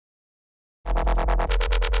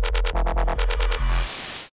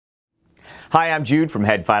Hi, I'm Jude from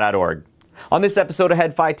headfi.org. On this episode of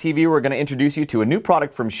headfi TV, we're going to introduce you to a new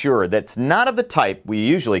product from Shure that's not of the type we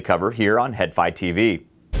usually cover here on headfi TV.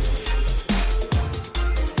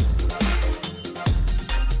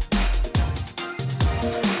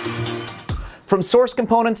 From source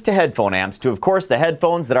components to headphone amps to, of course, the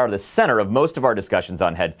headphones that are the center of most of our discussions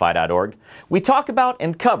on headfi.org, we talk about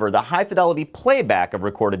and cover the high-fidelity playback of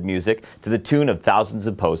recorded music to the tune of thousands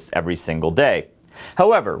of posts every single day.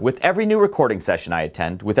 However, with every new recording session I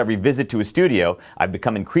attend, with every visit to a studio, I've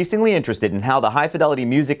become increasingly interested in how the high-fidelity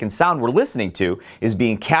music and sound we're listening to is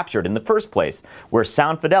being captured in the first place, where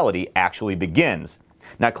sound fidelity actually begins.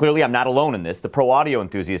 Now, clearly, I'm not alone in this. The pro audio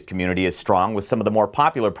enthusiast community is strong, with some of the more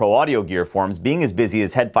popular pro audio gear forums being as busy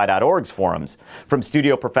as headfi.org's forums. From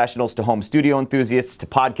studio professionals to home studio enthusiasts to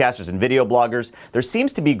podcasters and video bloggers, there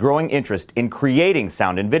seems to be growing interest in creating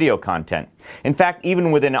sound and video content. In fact,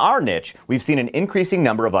 even within our niche, we've seen an increasing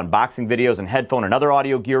number of unboxing videos and headphone and other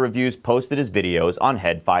audio gear reviews posted as videos on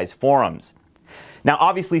headfi's forums. Now,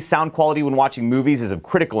 obviously, sound quality when watching movies is of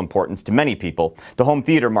critical importance to many people. The home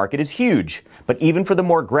theater market is huge. But even for the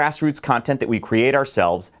more grassroots content that we create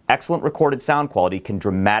ourselves, excellent recorded sound quality can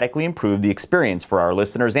dramatically improve the experience for our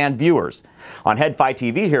listeners and viewers. On headfi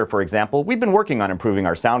TV here, for example, we've been working on improving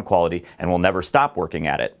our sound quality and will never stop working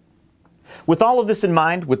at it. With all of this in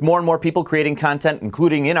mind, with more and more people creating content,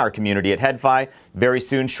 including in our community at headfi, very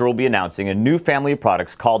soon Shure will be announcing a new family of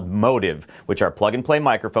products called MOTIV, which are plug-and-play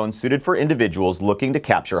microphones suited for individuals looking to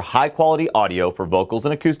capture high-quality audio for vocals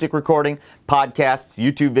and acoustic recording, podcasts,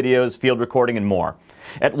 YouTube videos, field recording, and more.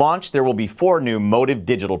 At launch, there will be 4 new MOTIV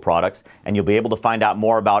digital products, and you'll be able to find out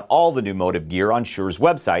more about all the new MOTIV gear on Shure's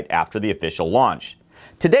website after the official launch.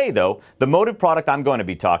 Today, though, the MOTIV product I'm going to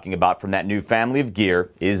be talking about from that new family of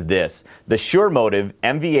gear is this, the Shure MOTIV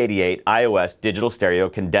MV88 iOS digital stereo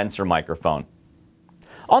condenser microphone.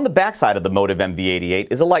 On the backside of the MOTIV MV88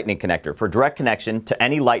 is a lightning connector for direct connection to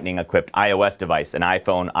any lightning-equipped iOS device, an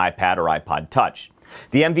iPhone, iPad, or iPod Touch.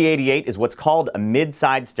 The MV88 is what's called a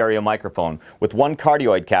mid-side stereo microphone, with one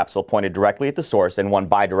cardioid capsule pointed directly at the source and one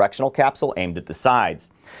bidirectional capsule aimed at the sides.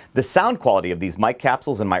 The sound quality of these mic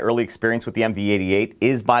capsules in my early experience with the MV88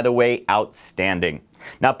 is, by the way, outstanding.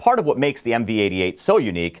 Now, part of what makes the MV88 so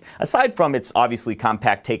unique, aside from its obviously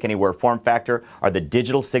compact take-anywhere form factor, are the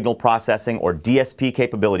digital signal processing, or DSP,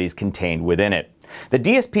 capabilities contained within it. The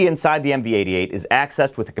DSP inside the MV88 is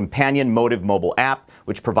accessed with a companion MOTIV mobile app,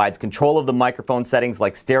 which provides control of the microphone settings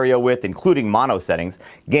like stereo width, including mono settings,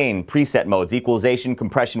 gain, preset modes, equalization,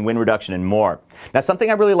 compression, wind reduction, and more. Now, something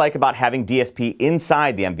I really like about having DSP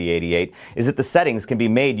inside the MV88 is that the settings can be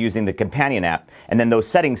made using the companion app, and then those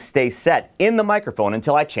settings stay set in the microphone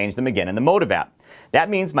until I change them again in the MOTIV app. That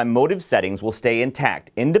means my MOTIV settings will stay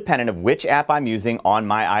intact, independent of which app I'm using on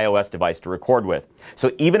my iOS device to record with.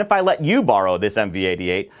 So even if I let you borrow this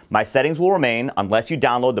MV88, my settings will remain unless you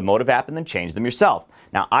download the MOTIV app and then change them yourself.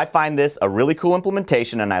 Now, I find this a really cool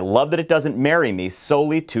implementation, and I love that it doesn't marry me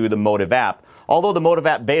solely to the MOTIV app, although the MOTIV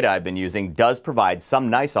app beta I've been using does provide some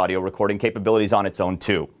nice audio recording capabilities on its own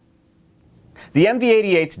too. The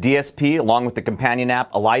MV88's DSP, along with the companion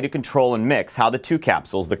app, allow you to control and mix how the two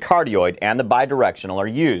capsules, the cardioid and the bidirectional, are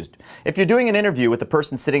used. If you're doing an interview with a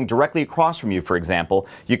person sitting directly across from you, for example,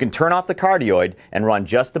 you can turn off the cardioid and run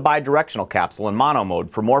just the bidirectional capsule in mono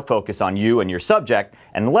mode for more focus on you and your subject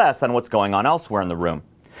and less on what's going on elsewhere in the room.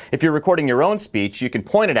 If you're recording your own speech, you can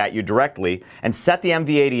point it at you directly and set the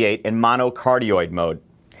MV88 in mono cardioid mode.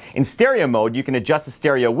 In stereo mode, you can adjust the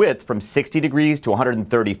stereo width from 60 degrees to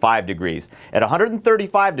 135 degrees. At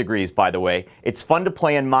 135 degrees, by the way, it's fun to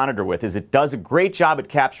play and monitor with, as it does a great job at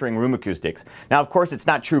capturing room acoustics. Now, of course, it's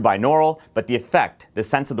not true binaural, but the effect, the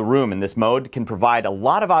sense of the room in this mode, can provide a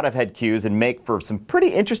lot of out-of-head cues and make for some pretty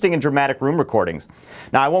interesting and dramatic room recordings.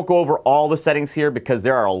 Now, I won't go over all the settings here because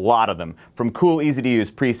there are a lot of them, from cool, easy-to-use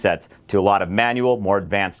presets to a lot of manual, more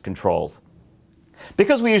advanced controls.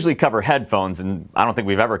 Because we usually cover headphones, and I don't think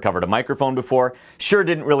we've ever covered a microphone before, Shure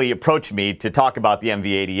didn't really approach me to talk about the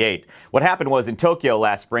MV88. What happened was in Tokyo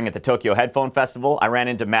last spring at the Tokyo Headphone Festival, I ran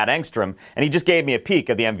into Matt Engstrom, and he just gave me a peek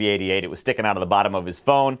of the MV88. It was sticking out of the bottom of his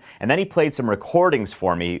phone, and then he played some recordings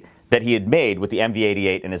for me that he had made with the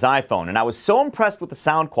MV88 and his iPhone. And I was so impressed with the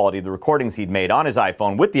sound quality of the recordings he'd made on his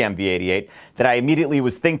iPhone with the MV88 that I immediately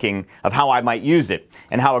was thinking of how I might use it,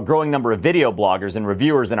 and how a growing number of video bloggers and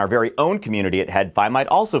reviewers in our very own community at headfi might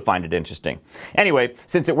also find it interesting. Anyway,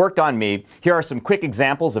 since it worked on me, here are some quick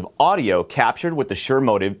examples of audio captured with the Shure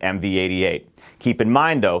MOTIV MV88. Keep in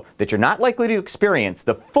mind, though, that you're not likely to experience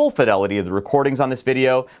the full fidelity of the recordings on this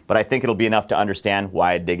video, but I think it'll be enough to understand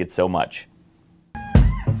why I dig it so much.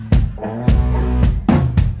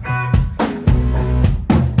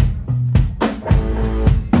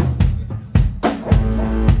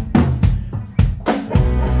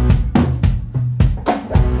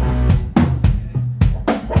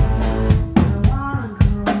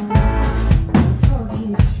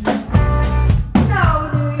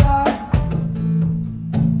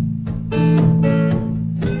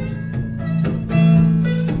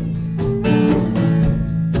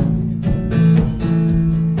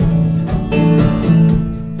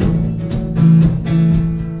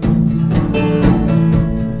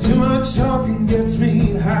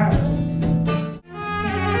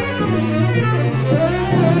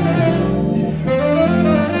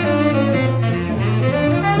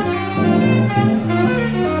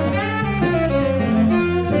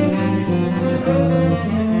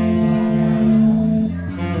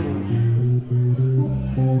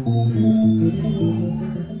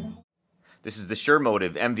 the Shure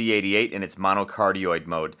MOTIV MV88 in its monocardioid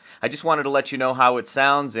mode. I just wanted to let you know how it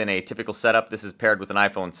sounds in a typical setup. This is paired with an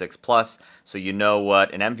iPhone 6 Plus, so you know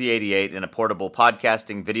what an MV88 in a portable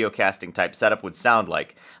podcasting, videocasting type setup would sound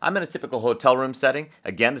like. I'm in a typical hotel room setting.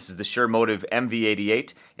 Again, this is the Shure MOTIV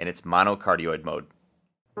MV88 in its monocardioid mode.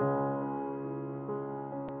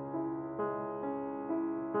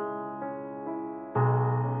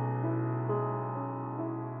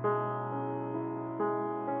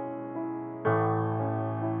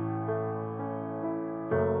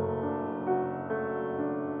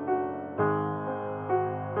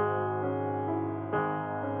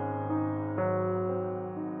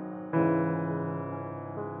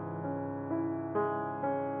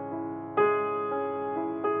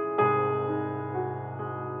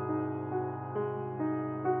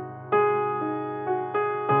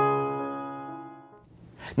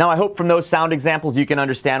 Now, I hope from those sound examples you can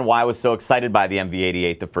understand why I was so excited by the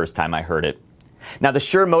MV88 the first time I heard it. Now, the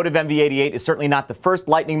Shure MOTIV MV88 is certainly not the first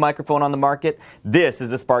Lightning microphone on the market. This is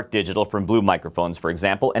the Spark Digital from Blue Microphones, for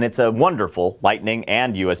example, and it's a wonderful Lightning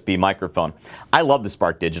and USB microphone. I love the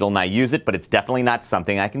Spark Digital and I use it, but it's definitely not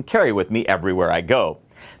something I can carry with me everywhere I go.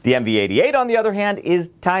 The MV88, on the other hand, is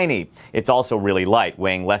tiny. It's also really light,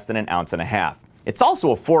 weighing less than 1.5 ounces. It's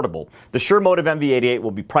also affordable. The Shure MOTIV MV88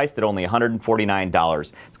 will be priced at only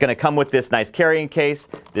 $149. It's going to come with this nice carrying case,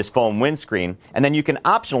 this foam windscreen, and then you can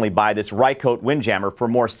optionally buy this Rycote windjammer for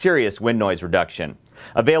more serious wind noise reduction.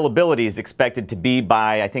 Availability is expected to be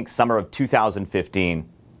by, I think, summer of 2015.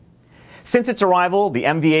 Since its arrival, the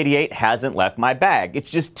MV88 hasn't left my bag.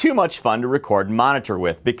 It's just too much fun to record and monitor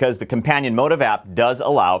with because the companion MOTIV app does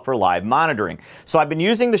allow for live monitoring. So I've been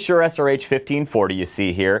using the Shure SRH1540 you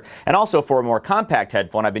see here, and also for a more compact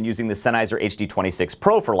headphone I've been using the Sennheiser HD26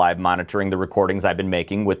 Pro for live monitoring the recordings I've been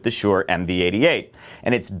making with the Shure MV88.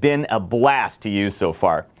 And it's been a blast to use so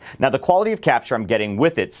far. Now, the quality of capture I'm getting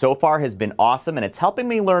with it so far has been awesome, and it's helping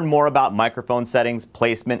me learn more about microphone settings,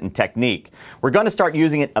 placement, and technique. We're going to start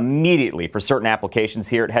using it immediately for certain applications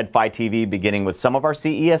here at headfi TV, beginning with some of our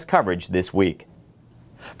CES coverage this week.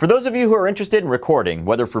 For those of you who are interested in recording,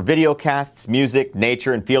 whether for videocasts, music,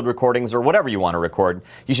 nature, and field recordings, or whatever you want to record,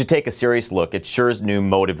 you should take a serious look at Shure's new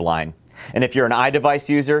MOTIV line. And if you're an iDevice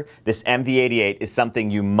user, this MV88 is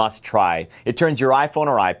something you must try. It turns your iPhone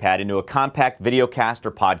or iPad into a compact videocast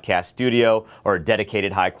or podcast studio, or a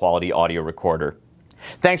dedicated high-quality audio recorder.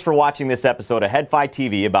 Thanks for watching this episode of headfi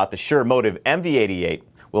TV about the Shure MOTIV MV88.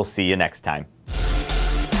 We'll see you next time.